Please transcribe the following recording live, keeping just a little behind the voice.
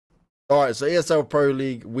All right, so ESL Pro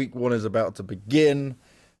League week 1 is about to begin.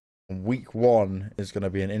 Week 1 is going to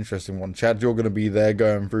be an interesting one. Chad, you're going to be there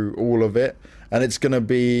going through all of it, and it's going to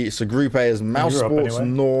be Group A is Mouse Europe, Sports,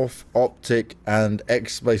 anyway. North, Optic, and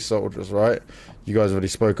X Space Soldiers. Right? You guys already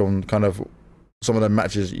spoke on kind of some of the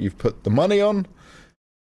matches you've put the money on.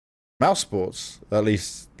 Mouse Sports, at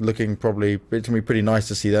least, looking probably it's going to be pretty nice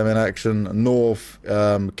to see them in action. North,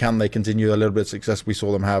 can they continue a little bit of success we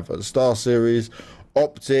saw them have at the Star Series?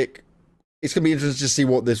 Optic. It's going to be interesting to see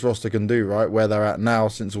what this roster can do, right? Where they're at now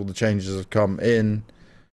since all the changes have come in.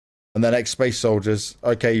 And then X-Space Soldiers,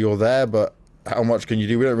 okay, you're there, but how much can you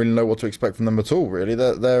do? We don't really know what to expect from them at all, really.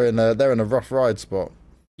 They're in a rough ride spot.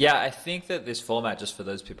 Yeah, I think that this format, just for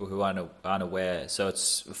those people who aren't aware, so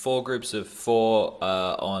it's 4 groups of 4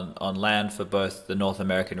 on land for both the North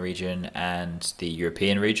American region and the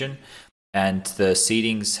European region. And the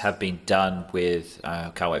seedings have been done with,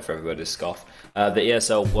 can't wait for everybody to scoff, the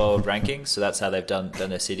ESL World Rankings. So that's how they've done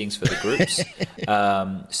their seedings for the groups.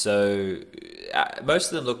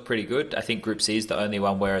 Most of them look pretty good. I think Group C is the only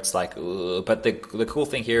one where it's like, ugh. But the cool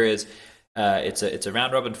thing here is it's a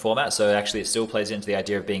round robin format. So actually it still plays into the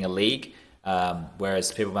idea of being a league.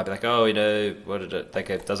 Whereas people might be like, oh,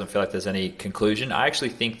 it doesn't feel like there's any conclusion. I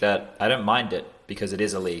actually think that I don't mind it because it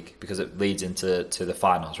is a league, because it leads into the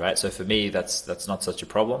finals, right? So for me, that's not such a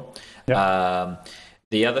problem. Yeah.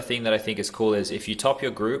 The other thing that I think is cool is if you top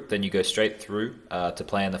your group, then you go straight through to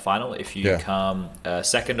play in the final. If you come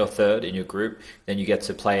second or third in your group, then you get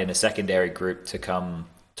to play in a secondary group to come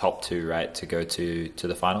top 2, right? To go to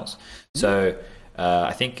the finals. So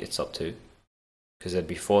I think it's top 2 because there'd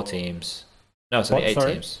be 4 teams. No, it's only 8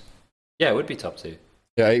 teams. Yeah, it would be top 2.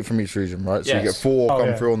 Yeah, 8 from each region, right? So you get 4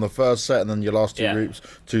 come through on the first set, and then your last 2 groups,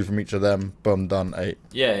 2 from each of them. Boom, done, 8.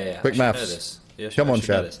 Yeah. Quick maths. Come on,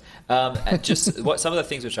 Chad. And just what some of the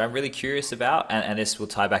things which I'm really curious about, and this will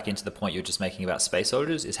tie back into the point you're just making about Space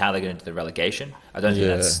Soldiers, is how they're going to do the relegation. I don't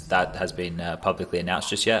think that has been publicly announced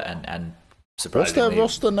just yet, and surprisingly.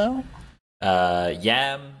 What's their roster now?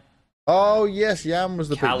 Yam. Oh yes, Yam was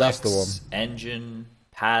the big. That's the one. Engine,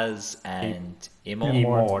 Paz, and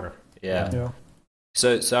Imor. Yeah.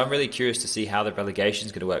 So I'm really curious to see how the relegation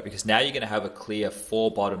is going to work, because now you're going to have a clear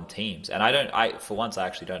 4 bottom teams, and I for once I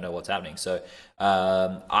actually don't know what's happening. So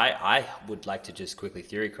I would like to just quickly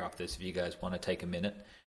theory craft this if you guys want to take a minute.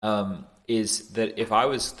 Is that if I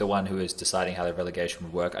was the one who was deciding how the relegation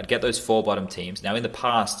would work, I'd get those 4 bottom teams. Now in the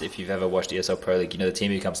past, if you've ever watched ESL Pro League, you know the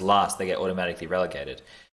team who comes last, they get automatically relegated.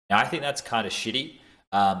 Now I think that's kind of shitty.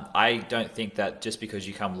 I don't think that just because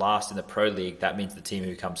you come last in the Pro League, that means the team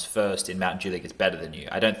who comes first in Mountain Dew League is better than you.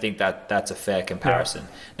 I don't think that that's a fair comparison.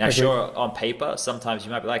 Now, sure, on paper, sometimes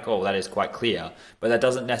you might be like, oh, well, that is quite clear, but that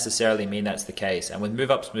doesn't necessarily mean that's the case. And with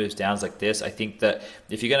move-ups, moves-downs like this, I think that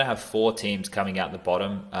if you're going to have 4 teams coming out the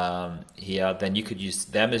bottom here, then you could use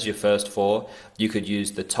them as your first 4. You could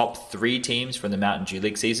use the top 3 teams from the Mountain Dew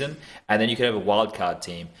League season, and then you could have a wildcard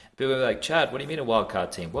team. People are like, Chad, what do you mean a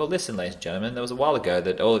wildcard team? Well, listen, ladies and gentlemen, there was a while ago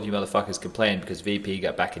that all of you motherfuckers complained because VP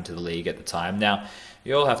got back into the league at the time. Now,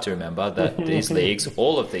 you all have to remember that these leagues,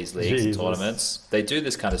 all of these leagues and tournaments, they do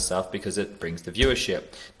this kind of stuff because it brings the viewership.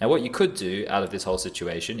 Now, what you could do out of this whole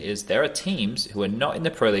situation is there are teams who are not in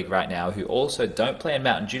the Pro League right now who also don't play in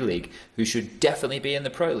Mountain Dew League who should definitely be in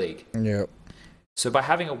the Pro League. Yep. So by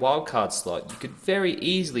having a wildcard slot, you could very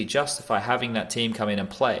easily justify having that team come in and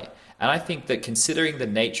play. And I think that considering the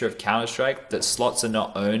nature of Counter-Strike, that slots are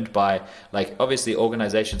not owned by, like, obviously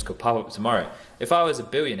organizations could pop up tomorrow. If I was a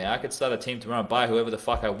billionaire, I could start a team tomorrow and buy whoever the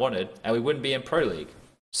fuck I wanted, and we wouldn't be in Pro League.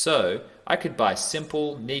 So I could buy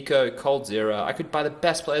Simple, Nico, Cold Zero. I could buy the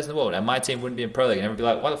best players in the world, and my team wouldn't be in Pro League. And everyone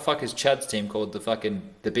would be like, why the fuck is Chad's team called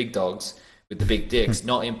the Big Dogs with the big dicks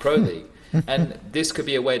not in Pro League? And this could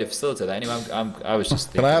be a way to facilitate that. Anyway, I was just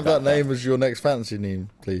thinking. Can I have that name as your next fantasy name,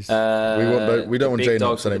 please? We don't want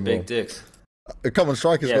J-Nox anymore. Big dicks. Come on,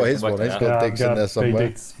 Striker's got his one. He's got dicks in there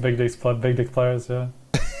somewhere. Big dick players, yeah.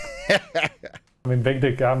 I mean, big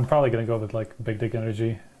dick. I'm probably gonna go with like big dick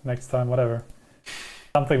energy next time. Whatever,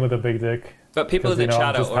 something with a big dick. But people in the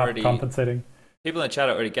chat are already compensating. People in the chat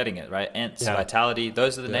are already getting it, right? Ents, Vitality,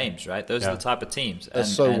 those are the names, right? Those are the type of teams.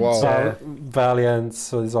 That's wild. Valiant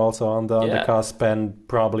is also on the cusp and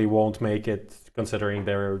probably won't make it, considering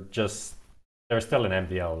they're still in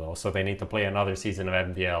MDL though, so they need to play another season of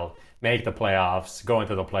MDL, make the playoffs, go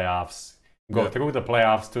into the playoffs, go through the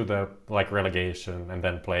playoffs to the relegation, and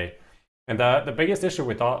then play. And the biggest issue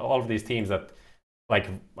with all of these teams that, like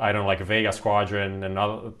Vega Squadron and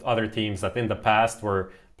other teams that in the past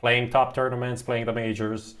were playing top tournaments, playing the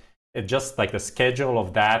majors, it just like the schedule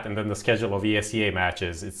of that and then the schedule of ESEA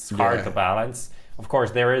matches, it's hard to balance. Of course,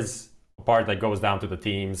 there is part that goes down to the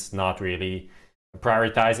teams not really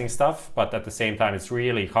prioritizing stuff, but at the same time it's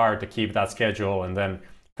really hard to keep that schedule and then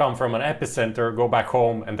come from an epicenter, go back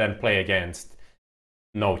home, and then play against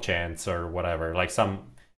no chance or whatever, like some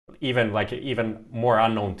even more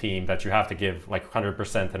unknown team that you have to give like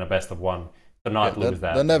 100% in a best of one to not lose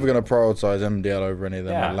that. They're never going to prioritize MDL over any of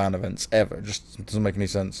them LAN events ever. It just doesn't make any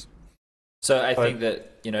sense. So I think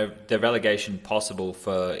that, you know, the relegation possible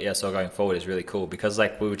for ESL going forward is really cool because,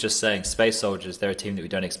 like we were just saying, Space Soldiers, they're a team that we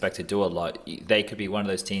don't expect to do a lot. They could be one of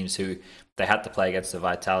those teams who they had to play against a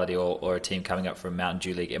Vitality or a team coming up from Mountain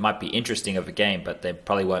Dew League. It might be interesting of a game, but they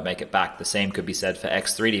probably won't make it back. The same could be said for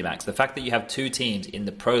X3D Max. The fact that you have two teams in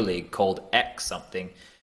the Pro League called X something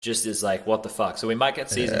just is like, what the fuck? So we might get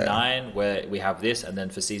Season 9 where we have this, and then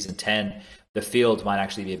for Season 10... the field might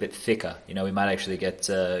actually be a bit thicker. You know, we might actually get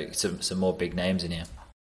some more big names in here.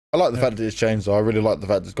 I like the fact that it's changed, though. I really like the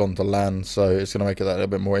fact it's gone to LAN, so it's going to make it that a little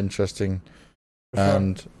bit more interesting. Sure.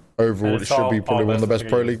 And overall, it should be probably one of the best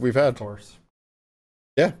Pro League we've had. Of course.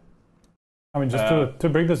 Yeah. I mean, just to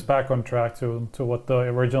bring this back on track to what the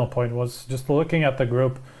original point was, just looking at the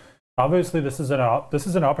group, obviously this is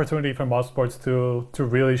an opportunity for Mousesports to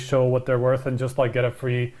really show what they're worth and just like get a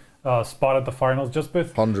free spot at the finals. Just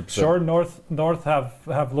with 100%. Sure, North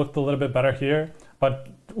have looked a little bit better here, but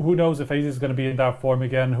who knows if AZ is going to be in that form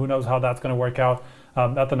again? Who knows how that's going to work out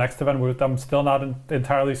at the next event? I'm still not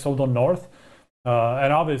entirely sold on North,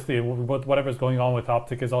 and obviously whatever's going on with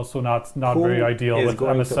Optic is also not very ideal with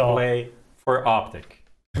going MSL. To play for Optic?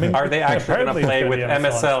 I mean, are they actually going to play with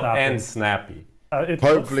MSL and Snappy?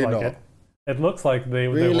 Hopefully not. It looks like they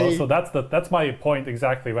Really? will. So that's my point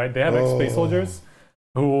exactly, right? They have Space Soldiers,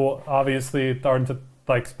 who obviously aren't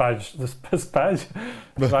like Spage.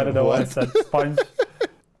 I don't know why I said Sponge.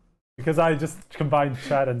 Because I just combined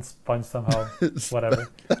Chad and Sponge somehow. Whatever.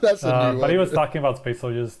 That's a new but he one. was talking about Space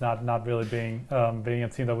Soldiers not really being a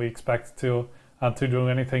team that we expect to do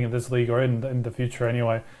anything in this league or in the future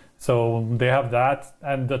anyway. So they have that,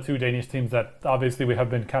 and the two Danish teams that obviously we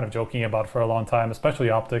have been kind of joking about for a long time,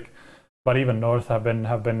 especially Optic, but even North have been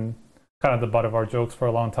kind of the butt of our jokes for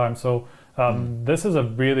a long time. So this is a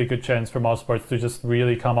really good chance for Mousesports to just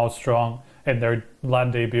really come out strong in their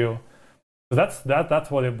LAN debut. So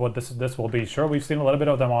that's what this will be. Sure, we've seen a little bit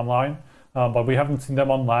of them online, but we haven't seen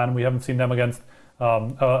them on LAN. We haven't seen them against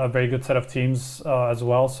a very good set of teams as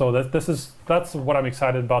well. So that's what I'm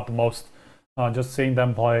excited about the most. Just seeing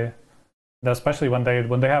them play, especially when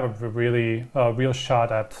they have a really real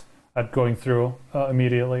shot at going through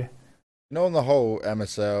immediately. You know, on the whole,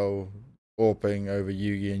 MSL AWPing over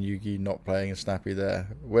Yugi and Yugi not playing and Snappy there,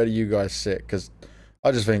 where do you guys sit? Because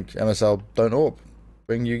I just think MSL don't AWP.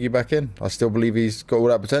 Bring Yugi back in. I still believe he's got all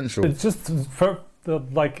that potential. It's just for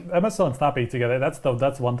like MSL and Snappy together.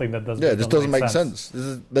 That's one thing that doesn't. Yeah, it just doesn't make sense.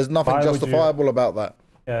 There's nothing justifiable about that.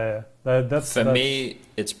 Yeah. That's me.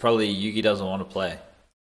 It's probably Yugi doesn't want to play.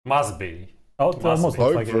 Must be. Oh, it almost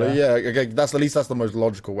looks like it, Hopefully, yeah. Okay, at least that's the most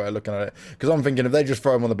logical way of looking at it. Because I'm thinking if they just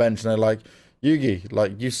throw him on the bench and they're like, Yugi,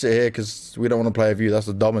 like you sit here because we don't want to play with you. That's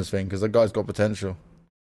the dumbest thing because the guy's got potential.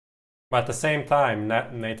 But at the same time,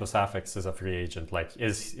 NATO Safix is a free agent. Like,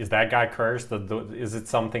 is that guy cursed? Is it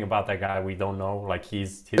something about that guy we don't know? Like,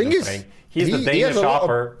 he's the Danish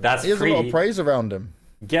shopper. That's free. He has a lot of praise around him.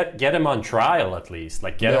 Get him on trial at least.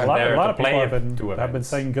 Like, get him there to play. A lot of people have been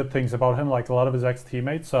saying good things about him. Like a lot of his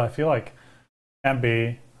ex-teammates. So I feel like can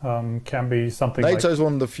be something. NATO's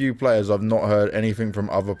one of the few players I've not heard anything from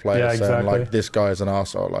other players saying like this guy's an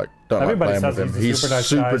arsehole. Like don't Everybody like playing with him. He's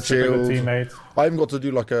super chilled. Teammate. I even got to do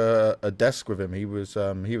like a desk with him. He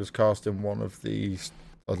was cast in one of the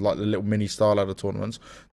like the little mini Star Ladder tournaments.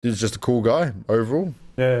 He's just a cool guy overall.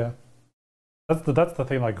 Yeah. That's the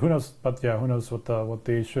thing. Like who knows? But yeah, who knows what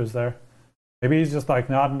the issue is there? Maybe he's just like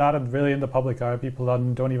not really in the public eye. People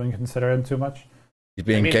don't even consider him too much. He's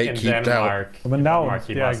being gatekeeped out. But now,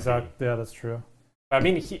 yeah, exactly. Yeah, that's true. I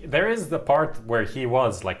mean, there is the part where he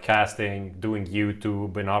was like casting, doing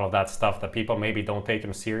YouTube, and all of that stuff that people maybe don't take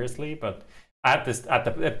him seriously. But at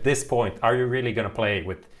this point, are you really gonna play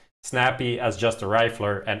with Snappy as just a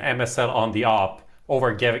rifler and MSL on the op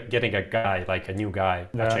over getting a guy like a new guy?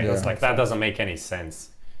 Like that doesn't make any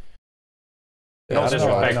sense. No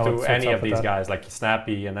disrespect to any of these guys, like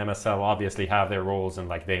Snappy and MSL obviously have their roles in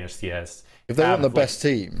like Danish CS. If they want the best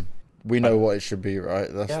team, we know what it should be, right?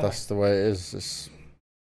 That's the way it is. It's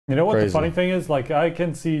you know what crazy. The funny thing is, like I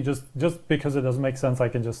can see just because it doesn't make sense, I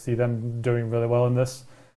can just see them doing really well in this.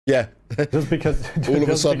 Yeah. Just because all of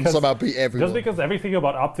a sudden somehow beat everyone. Just because everything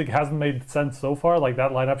about Optic hasn't made sense so far, like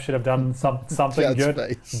that lineup should have done something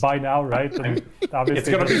good by now, right? And it's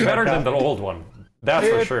gonna be better than the old one. That's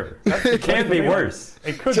for sure. It can't be worse.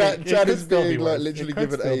 It could Chad, be. Chad It is could still being be like worse. literally It could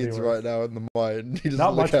given still be AIDS worse. right now in the mind. He doesn't Not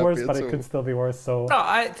look much happy worse, at but it all. could still be worse. So No,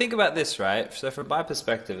 I think about this, right? So from my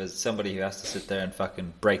perspective as somebody who has to sit there and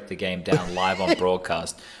fucking break the game down live on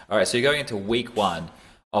broadcast. All right, so you're going into week 1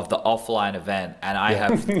 of the offline event, and I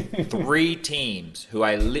have 3 teams who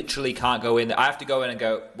I literally can't go in. I have to go in and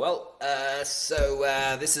go, well,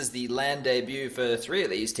 this is the LAN debut for 3 of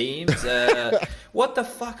these teams. What the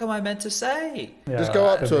fuck am I meant to say? yeah, Just go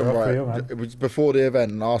up it's to him, rough for right, you, man. it was before the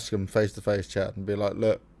event, and ask him face to face, chat, and be like,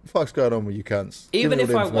 "Look, what the fuck's going on with you cunts?" Give Even me all if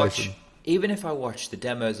the I information." watch the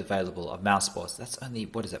demos available of Mouse Sports, that's only,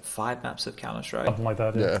 what is it, 5 maps of Counter-Strike? Something like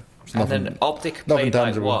that. Yeah, it's And nothing. then Optic nothing played like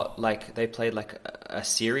tangible. what? Like they played like a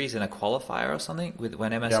series and a qualifier or something with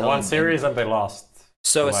when MSL. Yeah, one series and they lost.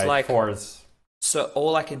 So it's like fours. So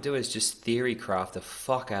all I can do is just theory craft the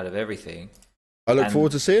fuck out of everything. I look and-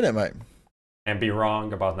 forward to seeing it, mate. And be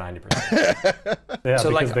wrong about 90%. Yeah,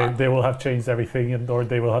 So, because like, they will have changed everything, or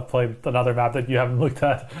they will have played another map that you haven't looked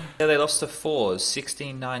at. Yeah, they lost to 4s,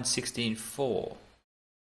 16-9, 16-4.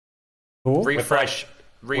 Cool. Refresh.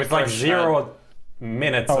 With like 0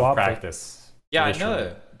 minutes of Optic. practice. Yeah, I literally.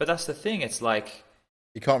 know. But that's the thing. It's like,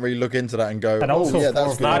 You can't really look into that and go, And "Oh also yeah, that's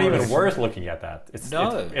for- It's not good." even worth looking at that. It's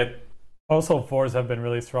No. It Also, fours have been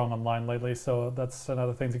really strong online lately, so that's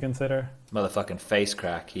another thing to consider. motherfucking face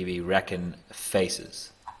crack. He be wrecking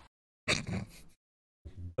faces.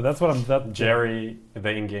 But that's what I'm. That Jerry, the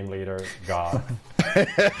in-game leader, God.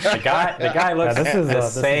 the guy looks this is the this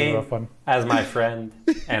is a same rough one. as my friend,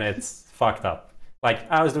 and it's fucked up. Like,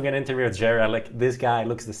 I was doing an interview with Jerry, I'm like, this guy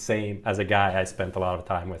looks the same as a guy I spent a lot of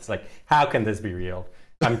time with. It's like, how can this be real?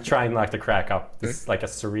 I'm trying like to crack up. This is like a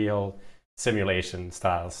surreal simulation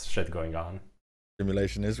style shit going on.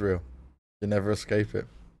 Simulation is real. You never escape it.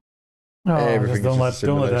 No, Everything just is don't just a let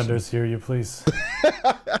simulation. Anders hear you, please.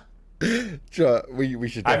 Sure, we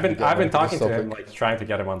should. I've definitely been get on talking this to him, topic. like trying to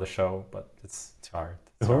get him on the show, but it's hard.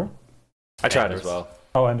 It's Who? hard. I tried Anders. as well.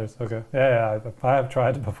 Oh, Anders. Okay. Yeah, I have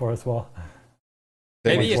tried it before as well.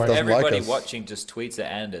 Maybe Just if doesn't like everybody us. watching just tweets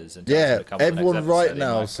at Anders and tells him Yeah, to come on the next everyone episode, right he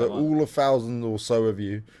now, might so come on. all 1,000 or so of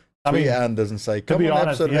you, I tweet mean, Anders and say, To "Come be on,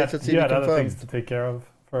 honest, episode he had, HLTV he had other confirmed." things to take care of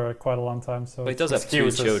for quite a long time. So But he does have 2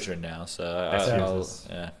 Excuses. children now, so Excuses.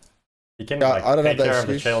 yeah. You can Yeah, like, I don't take have that care of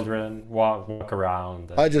the excuse. children, walk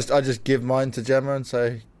around. I just give mine to Gemma and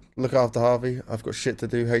say, "Look after Harvey. I've got shit to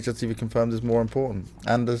do. HLTV confirmed is more important."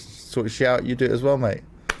 Anders, sort of shout, you do it as well, mate.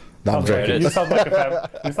 No, I'm Sounds like- joking. you sound like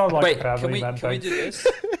you sound like Wait, a family man. can we thanks. do this?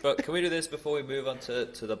 But can we do this before we move on to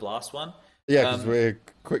the blast one? Yeah, because we're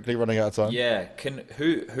quickly running out of time. Yeah.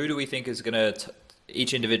 Who do we think is gonna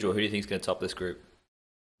each individual? Who do you think is gonna top this group?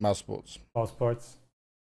 Mouse Sports. All sports.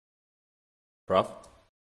 Prof.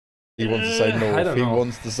 He wants to say I North. don't He know.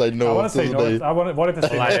 wants to say I want North, to say doesn't he? North. I wanted to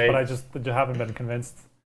say Like- North, but I just haven't been convinced.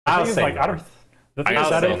 The I'll thing is, say like, I don't. North. The thing I'll is,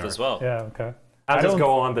 say I don't. North. as well. Yeah. Okay. I'll I just don't-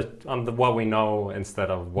 go on the what we know instead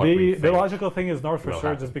of what we The think. logical thing is North for will sure,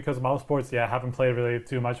 happen. just because Mouse Sports, haven't played really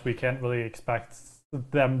too much. We can't really expect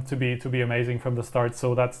them to be amazing from the start,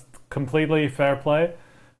 so that's completely fair play.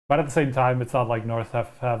 But at the same time, it's not like North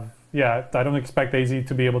have I don't expect AZ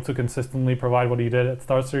to be able to consistently provide what he did at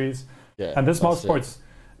Star Series. Yeah, And this Mouse that's it. Sports,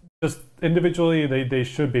 just individually, they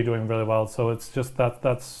should be doing really well. So it's just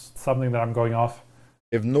that's something that I'm going off.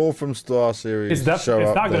 If North from Star Series It's show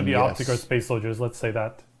up, not going to then be yes. Optic or Space Soldiers. Let's say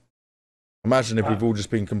that. Imagine if we've all just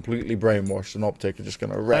been completely brainwashed and Optic are just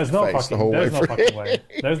going to wreck There's no face the whole fucking, way there's no through. fucking way.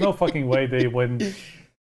 There's no fucking way they win. 3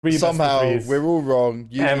 best of Somehow threes. we're all wrong.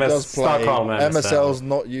 Yugi does play. Stockholm MSL's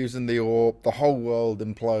not using the orb. The whole world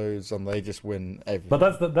implodes and they just win everything.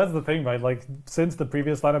 But that's the thing, right? Like, since the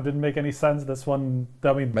previous lineup didn't make any sense, this one,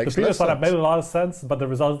 I mean, Makes the previous no lineup sense. made a lot of sense, but the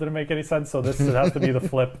results didn't make any sense. So this has to be the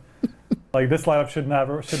flip. Like, this lineup should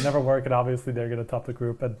never work, and obviously they're gonna top the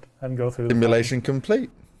group and go through the Simulation complete.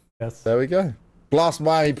 Yes. There we go. Blast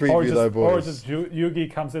Miami preview though, boys. Or just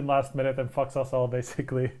Yugi comes in last minute and fucks us all,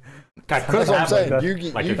 basically. That could That's what I'm happen. saying. that.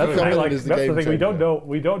 Yugi, Like, Yugi it That's could the coming thing. in Like, is the that's game the thing. changer.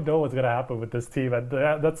 We don't know what's gonna happen with this team, and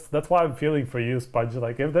that's why I'm feeling for you, Sponge.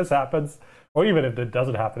 Like, if this happens, or even if it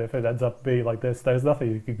doesn't happen, if it ends up being like this, there's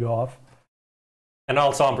nothing you can go off. And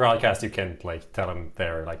also on broadcast, you can like tell them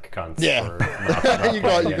they're like cunts. Yeah. for not You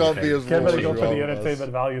playing can't be anything. as Can't raw really as go you for are the with us.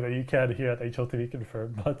 entertainment value that you can here at HLTV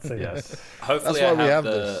confirmed. But say Yes. Hopefully, That's why I we have have the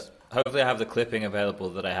this. hopefully I have the clipping available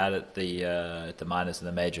that I had at the minors and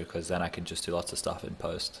the major, because then I can just do lots of stuff in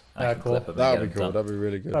post. I Yeah, can cool. clip 'em and That'd get be 'em cool. done. That'd be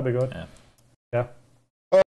really good. that'd be good. Yeah. Yeah.